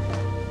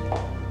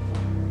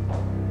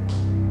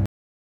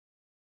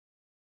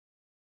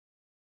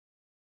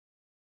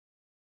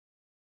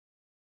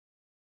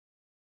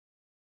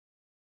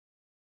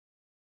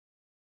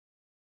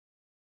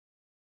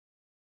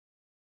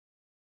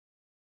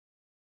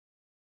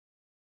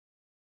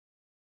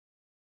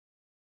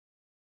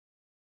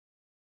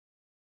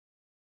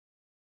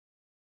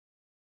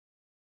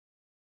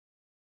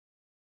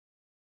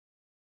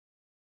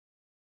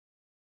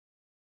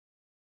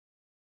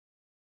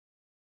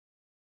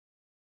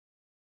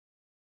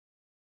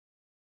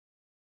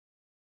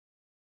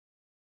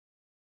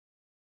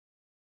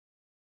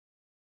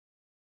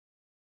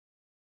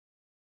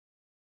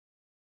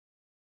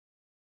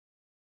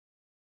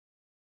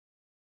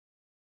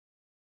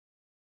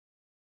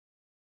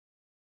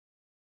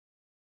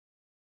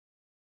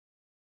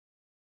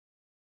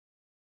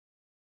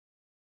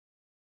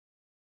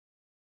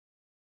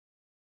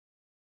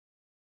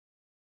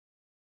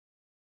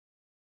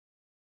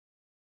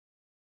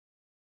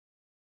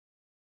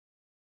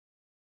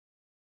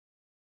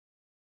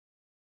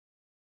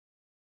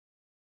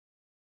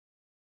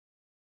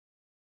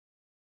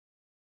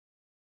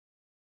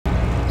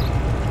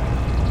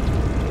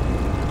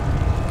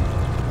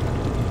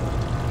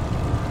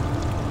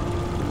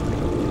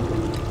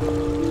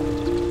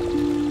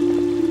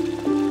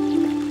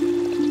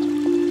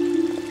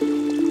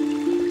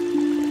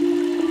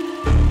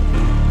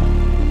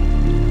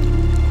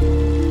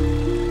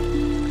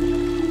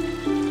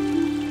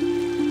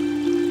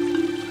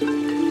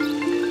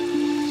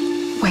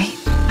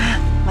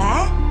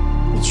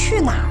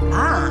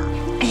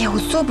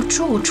坐不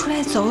住，我出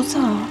来走走。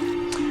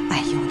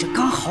哎呦，这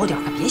刚好点，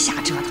可别瞎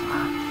折腾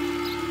啊！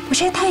我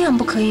晒太阳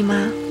不可以吗？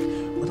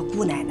我的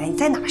姑奶奶，你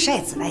在哪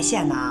晒紫外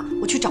线呢？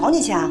我去找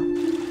你去。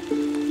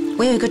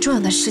我有一个重要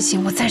的事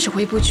情，我暂时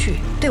回不去，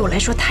对我来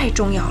说太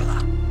重要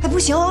了。哎，不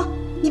行，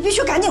你必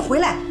须赶紧回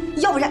来，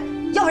要不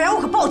然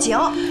我可报警。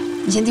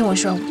你先听我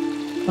说，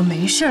我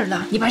没事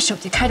了，你把手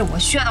机开着，我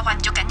需要的话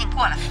你就赶紧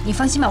过来。你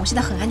放心吧，我现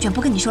在很安全，不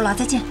跟你说了，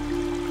再见。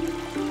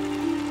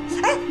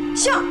哎，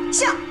行。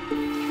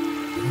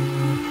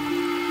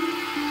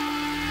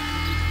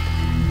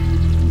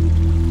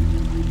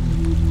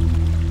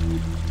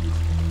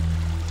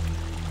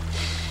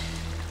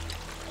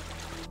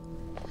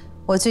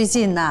我最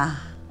近呐，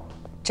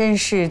真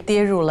是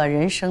跌入了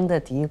人生的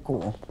低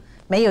谷，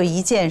没有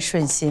一件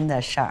顺心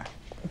的事儿。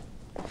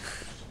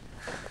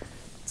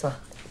坐。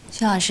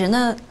徐老师，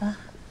那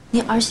你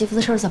儿媳妇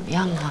的事儿怎么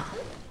样了？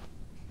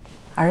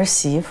儿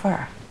媳妇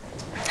儿，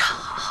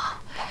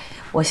好，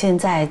我现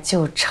在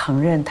就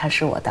承认她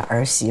是我的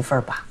儿媳妇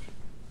儿吧。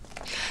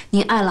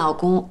您爱老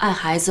公爱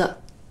孩子，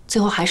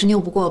最后还是拗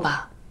不过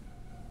吧？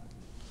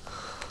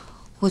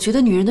我觉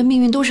得女人的命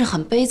运都是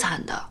很悲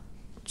惨的。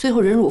最后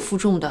忍辱负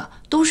重的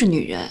都是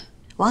女人，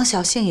王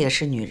小杏也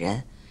是女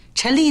人，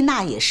陈丽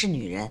娜也是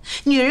女人，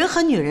女人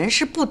和女人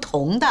是不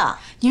同的。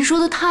您说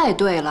的太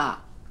对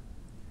了，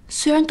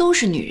虽然都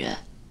是女人，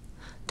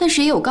但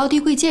是也有高低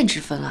贵贱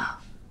之分啊。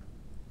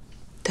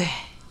对。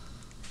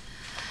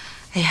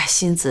哎呀，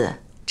欣子，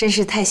真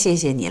是太谢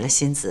谢你了，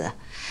欣子，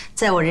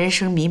在我人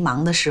生迷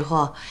茫的时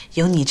候，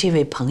有你这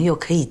位朋友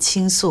可以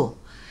倾诉，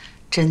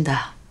真的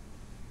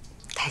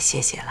太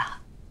谢谢了。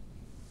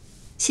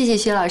谢谢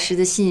薛老师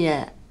的信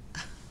任。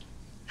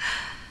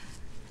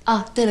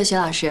哦，对了，薛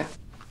老师，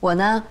我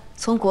呢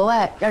从国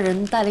外让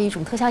人带了一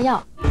种特效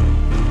药。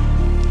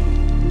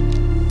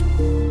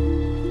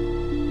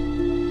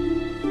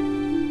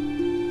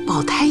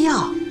保胎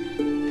药。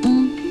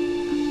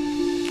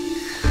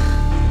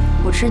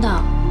我知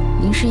道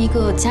您是一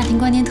个家庭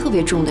观念特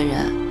别重的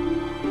人。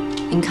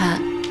您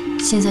看，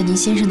现在您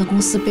先生的公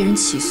司被人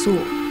起诉，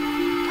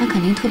他肯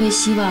定特别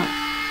希望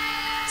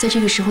在这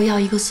个时候要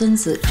一个孙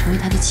子成为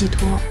他的寄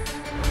托。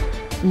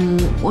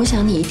我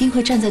想你一定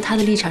会站在他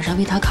的立场上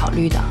为他考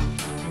虑的，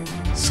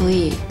所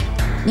以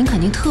您肯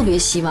定特别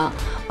希望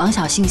王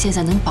小信现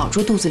在能保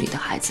住肚子里的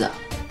孩子。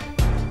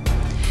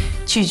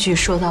句句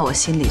说到我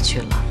心里去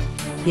了，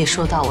也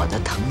说到我的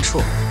疼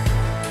处。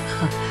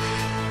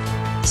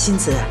欣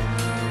子，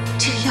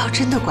这个药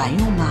真的管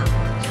用吗？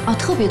哦，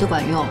特别的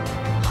管用，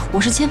我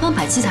是千方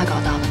百计才搞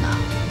到的呢。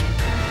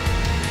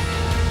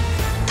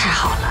太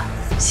好了，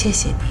谢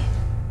谢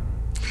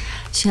你，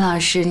徐老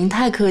师，您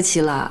太客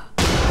气了。